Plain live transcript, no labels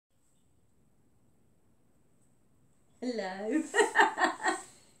Hello.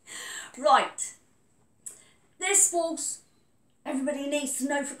 Right, this waltz everybody needs to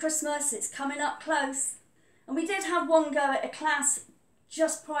know for Christmas. It's coming up close. And we did have one go at a class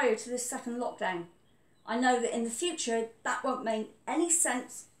just prior to this second lockdown. I know that in the future that won't make any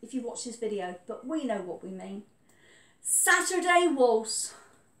sense if you watch this video, but we know what we mean. Saturday waltz,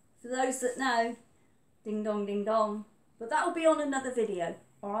 for those that know, ding dong ding dong, but that will be on another video,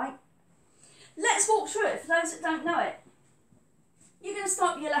 alright? Let's walk through it for those that don't know it. You're going to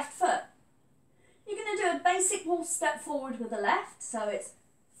start with your left foot. You're going to do a basic waltz step forward with the left, so it's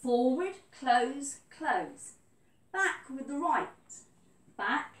forward, close, close. Back with the right,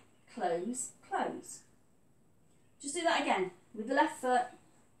 back, close, close. Just do that again with the left foot.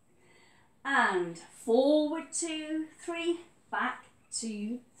 And forward 2, 3, back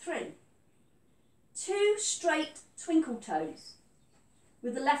 2, 3. 2 straight twinkle toes.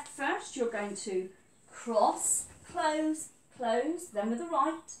 With the left first, you're going to cross, close, close, then with the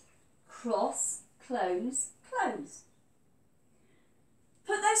right, cross, close, close.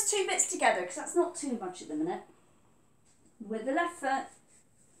 Put those two bits together because that's not too much at the minute. With the left foot,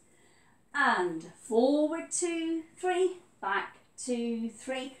 and forward 2, 3, back 2,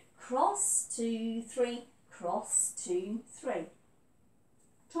 3, cross 2, 3, cross 2, 3.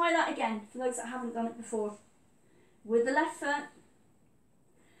 Try that again for those that haven't done it before. With the left foot,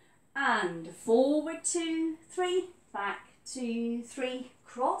 and forward 2, 3, back 2, 3,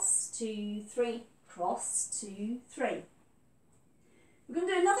 cross 2, 3, cross 2, 3. We're going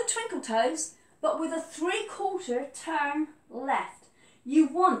to do another twinkle toes, but with a 3/4 turn left. You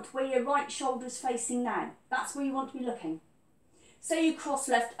want where your right shoulder's facing now. That's where you want to be looking. So you cross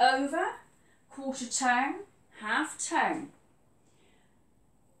left over, quarter turn, half turn.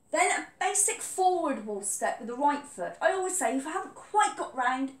 Then a basic forward waltz step with the right foot. I always say if I haven't quite got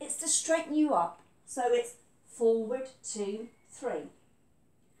round, it's to straighten you up. So it's forward 2, 3.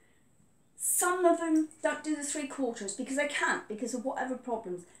 Some of them don't do the 3/4 because they can't, because of whatever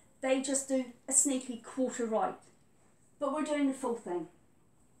problems. They just do a sneaky quarter right. But we're doing the full thing.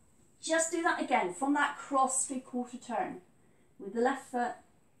 Just do that again from that cross 3/4 turn with the left foot.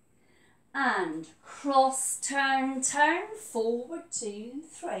 And cross, turn, turn, forward 2,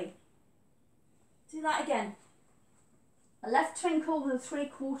 3. Do that again. A left twinkle with a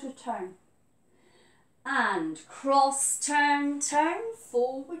 3/4 turn. And cross, turn, turn,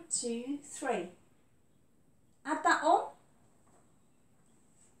 forward 2, 3. Add that on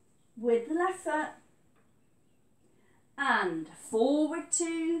with the left foot. And forward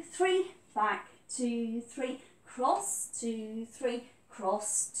 2, 3, back 2, 3, cross 2, 3,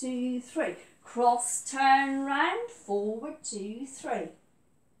 cross 2, 3, cross, turn round, forward 2, 3.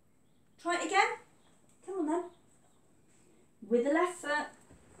 Try it again. Come on then. With the left foot.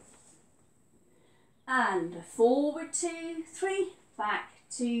 And forward 2, 3, back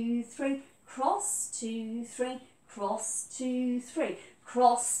 2, 3, cross 2, 3, cross 2, 3,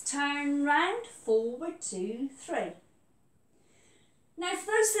 cross, turn round, forward 2, 3. Now for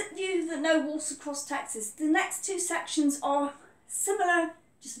those of you that know Waltz Across Texas, the next two sections are similar,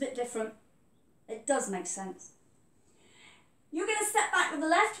 just a bit different. It does make sense. You're going to step back with the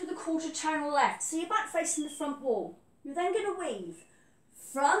left with a quarter turn left, so you're back facing the front wall. You're then going to weave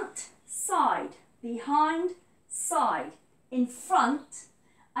front, side, behind, side, in front,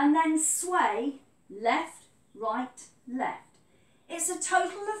 and then sway left, right, left. It's a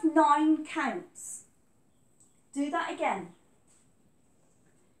total of 9 counts. Do that again.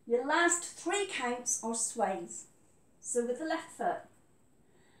 Your last 3 counts are sways. So with the left foot.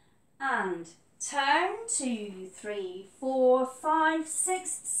 And turn 2, 3, 4, 5,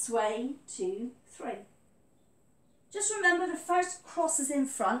 6, sway 2, 3. Just remember the first cross is in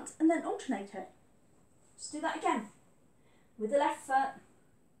front and then alternate it. Just do that again. With the left foot.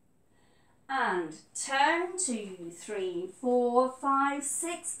 And turn 2, 3, 4, 5,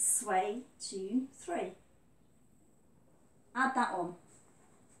 6, sway 2, 3. Add that on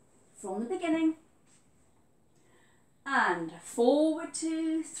from the beginning. And forward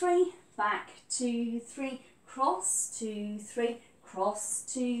 2, 3, back 2, 3, cross 2, 3, cross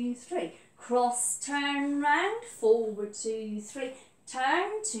 2, 3, cross, turn round, forward 2, 3,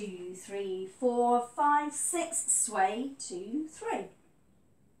 turn 2, 3, 4, 5, 6, sway 2, 3.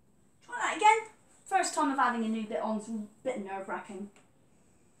 Try that again. First time of adding a new bit on is a bit nerve-wracking.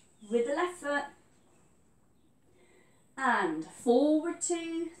 With the left foot. And forward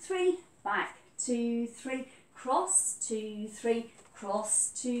 2, 3, back 2, 3, cross 2, 3, cross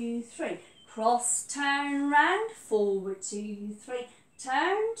 2, 3, cross, turn round, forward 2, 3,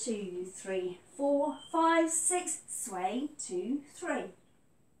 turn 2, 3, 4, 5, 6, sway 2, 3.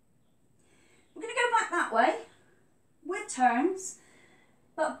 We're going to go back that way turns,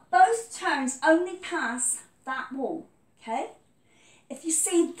 but both turns only pass that wall, okay? If you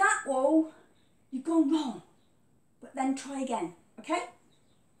see that wall, you've gone wrong, but then try again, okay?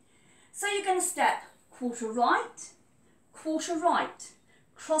 So you're going to step quarter right, cross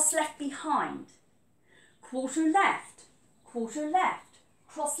left behind, quarter left,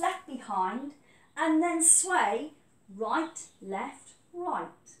 cross left behind, and then sway right, left, right.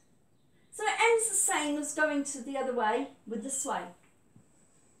 So it ends the same as going to the other way with the sway.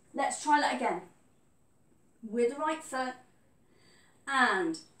 Let's try that again. With the right foot,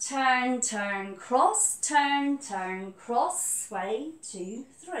 and turn, turn, cross, sway, 2,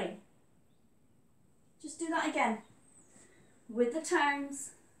 3. Just do that again. With the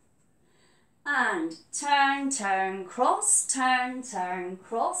turns, and turn, turn, cross, sway,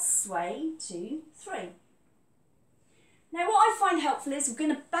 2, 3. Now what I find helpful is we're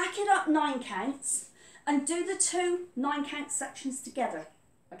going to back it up 9 counts and do the 2 9-count sections together,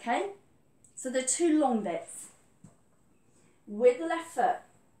 okay? So they're 2 long bits. With the left foot,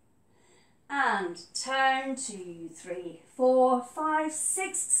 and turn, 2, 3, 4, 5,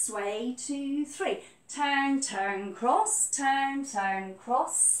 6, sway, 2, 3. Turn, turn, cross, sway,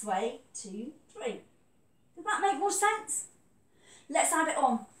 2, 3. Does that make more sense? Let's add it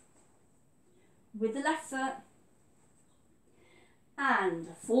on. With the left foot, and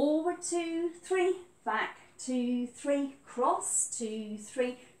forward 2, 3, back 2, 3, cross 2,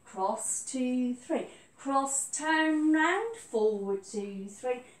 3, cross 2, 3, cross, turn round, forward 2,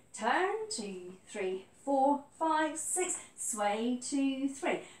 3, turn 2, 3, 4, 5, 6, sway 2,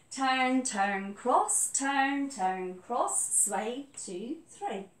 3, turn, turn, cross, sway 2,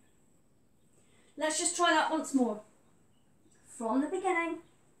 3. Let's just try that once more. From the beginning,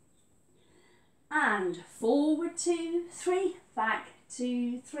 and forward 2, 3, back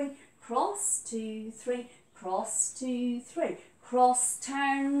 2, 3, cross 2, 3, cross 2, 3, cross,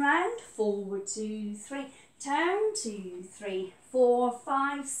 turn round, forward 2, 3, turn 2, 3, 4,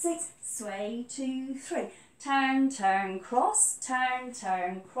 5, 6, sway 2, 3, turn, turn, cross,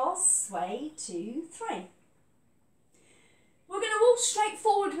 sway 2, 3. We're going to walk straight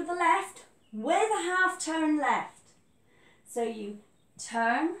forward with the left, with a half turn left. So you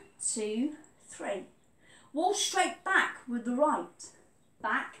turn, 2, 3. Walk straight back with the right,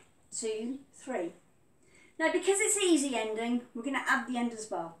 back, 2, 3. Now because it's easy ending, we're going to add the end as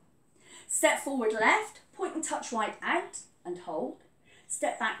well. Step forward left, point and touch right out and hold.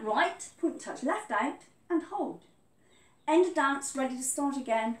 Step back right, point and touch left out and hold. End of dance, ready to start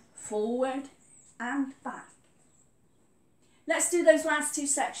again, forward and back. Let's do those last 2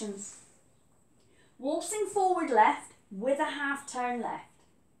 sections. Waltzing forward left with a half turn left.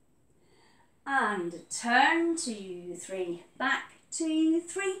 And turn 2, 3, back 2,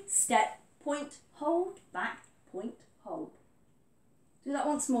 3, step, point, hold, back, point, hold. Do that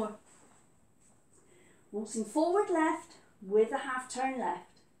once more. Waltzing forward left with a half turn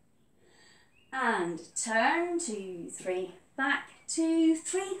left. And turn 2, 3, back 2,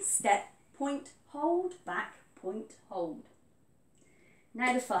 3, step, point, hold, back, point, hold.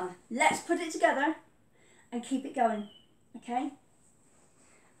 Now the fun. Let's put it together and keep it going, okay?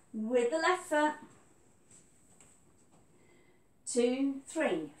 With the left foot, 2,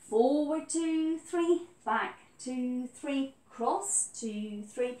 3, forward 2, 3, back 2, 3, cross 2,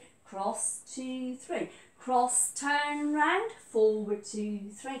 3, cross 2, 3, cross, turn round, forward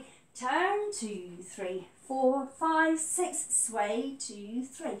 2, 3, turn 2, 3, 4, 5, 6, sway 2,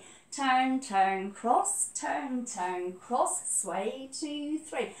 3, turn, turn, cross, sway 2,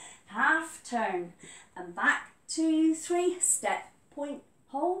 3, half turn, and back 2, 3, step, point,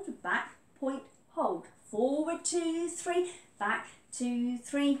 hold, back, point, hold, forward 2, 3, back 2,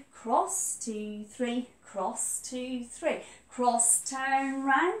 3, cross 2, 3, cross 2, 3, cross, turn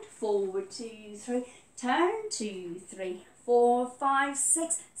round, forward 2, 3, turn 2, 3, 4, 5,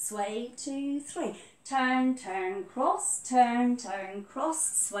 6, sway 2, 3, turn, turn, cross,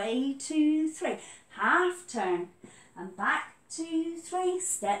 sway 2, 3, half turn, and back 2, 3,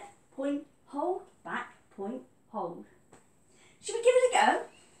 step, point, hold, back, point, hold. Should we give it a go?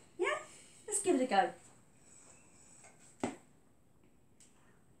 Yeah? Let's give it a go.